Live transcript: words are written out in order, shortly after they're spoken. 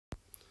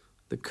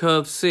The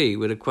curve C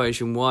with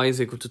equation y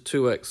is equal to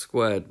 2x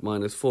squared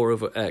minus 4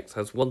 over x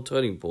has one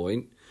turning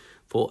point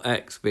for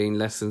x being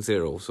less than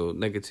 0, so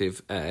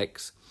negative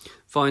x.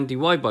 Find dy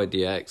by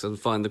dx and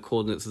find the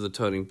coordinates of the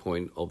turning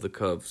point of the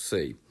curve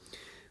C.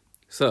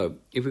 So,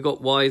 if we've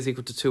got y is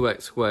equal to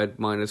 2x squared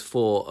minus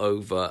 4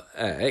 over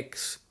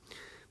x,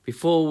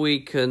 before we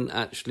can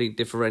actually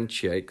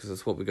differentiate, because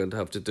that's what we're going to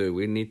have to do,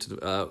 we need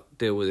to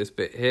deal with this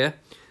bit here.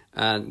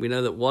 And we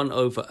know that 1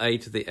 over a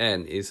to the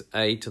n is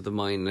a to the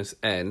minus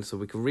n, so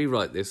we can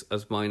rewrite this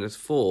as minus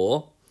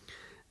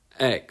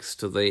 4x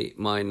to the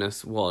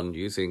minus 1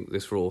 using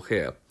this rule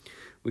here.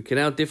 We can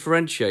now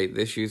differentiate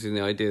this using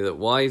the idea that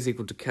y is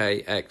equal to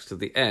kx to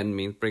the n,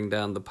 means bring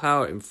down the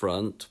power in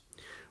front,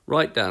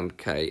 write down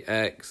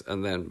kx,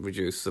 and then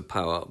reduce the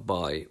power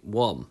by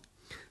 1.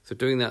 So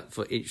doing that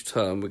for each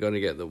term, we're going to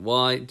get that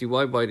dy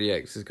by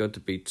dx is going to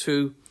be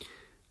 2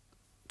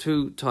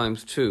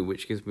 times 2,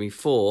 which gives me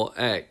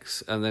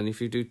 4x, and then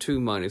if you do 2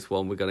 minus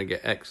 1, we're going to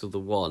get x of the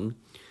 1,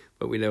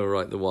 but we never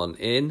write the 1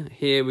 in.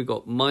 Here we've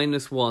got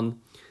minus 1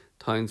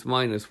 times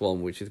minus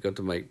 1, which is going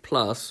to make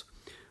plus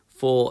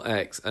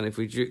 4x, and if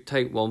we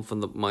take 1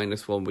 from the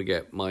minus 1, we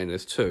get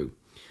minus 2.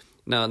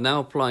 Now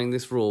applying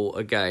this rule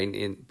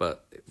again,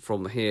 but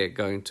from here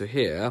going to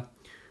here,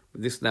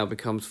 this now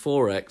becomes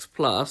 4x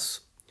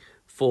plus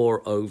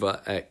 4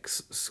 over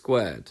x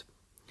squared.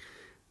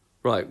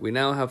 Right, we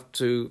now have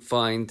to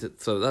find,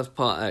 so that's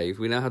part A,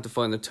 we now have to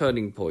find the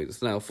turning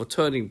points. Now for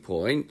turning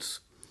points,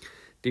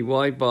 dy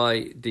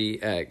by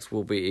dx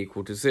will be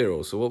equal to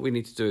 0. So what we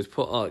need to do is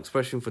put our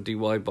expression for dy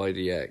by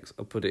dx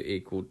and put it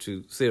equal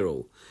to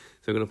 0. So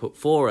we're going to put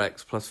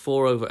 4x plus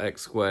 4 over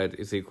x squared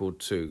is equal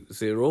to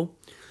 0.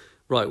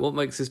 Right, what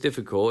makes this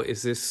difficult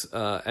is this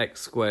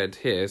x squared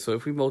here. So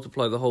if we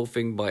multiply the whole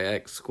thing by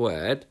x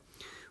squared,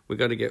 we're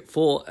going to get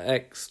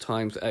 4x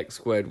times x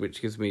squared,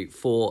 which gives me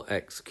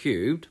 4x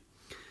cubed.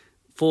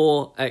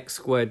 4x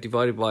squared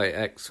divided by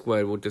x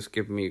squared will just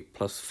give me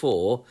plus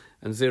 4,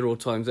 and 0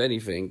 times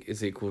anything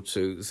is equal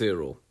to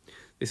 0.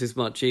 This is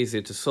much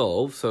easier to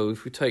solve, so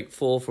if we take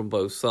 4 from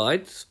both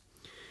sides,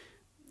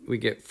 we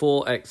get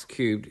 4x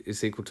cubed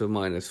is equal to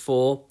minus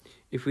 4.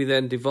 If we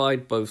then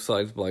divide both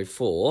sides by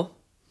 4,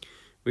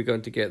 we're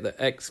going to get that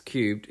x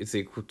cubed is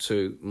equal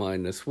to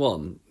minus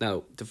 1.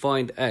 Now, to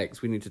find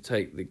x, we need to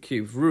take the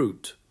cube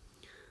root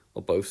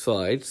of both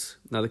sides.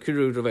 Now, the cube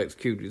root of x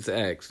cubed is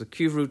x. The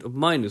cube root of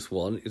minus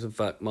 1 is, in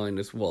fact,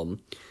 minus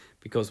 1,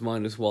 because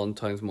minus 1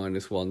 times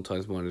minus 1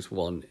 times minus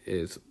 1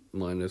 is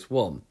minus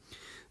 1.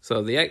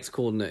 So the x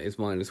coordinate is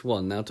minus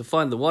 1. Now, to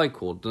find the y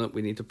coordinate,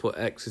 we need to put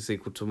x is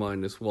equal to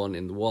minus 1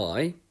 in the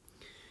y.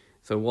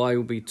 So y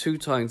will be 2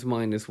 times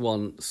minus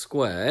 1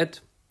 squared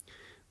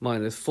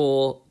minus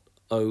 4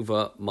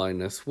 over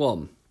minus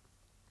 1.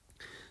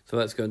 So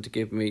that's going to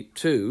give me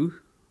 2.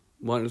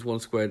 Minus 1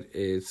 squared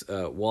is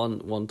 1.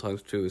 1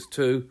 times 2 is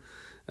 2.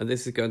 And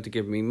this is going to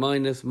give me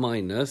minus,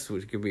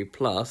 which gives me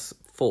plus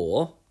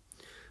 4,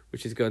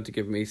 which is going to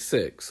give me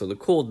 6. So the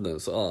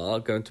coordinates are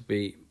going to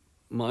be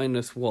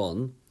minus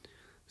 1,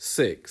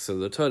 6. So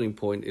the turning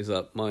point is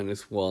at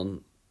minus 1,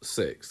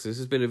 6. This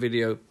has been a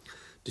video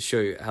to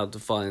show you how to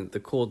find the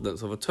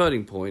coordinates of a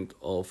turning point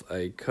of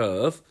a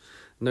curve.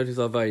 Notice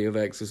our value of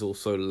x is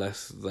also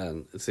less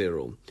than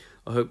 0.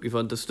 I hope you've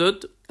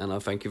understood, and I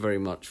thank you very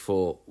much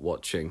for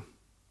watching.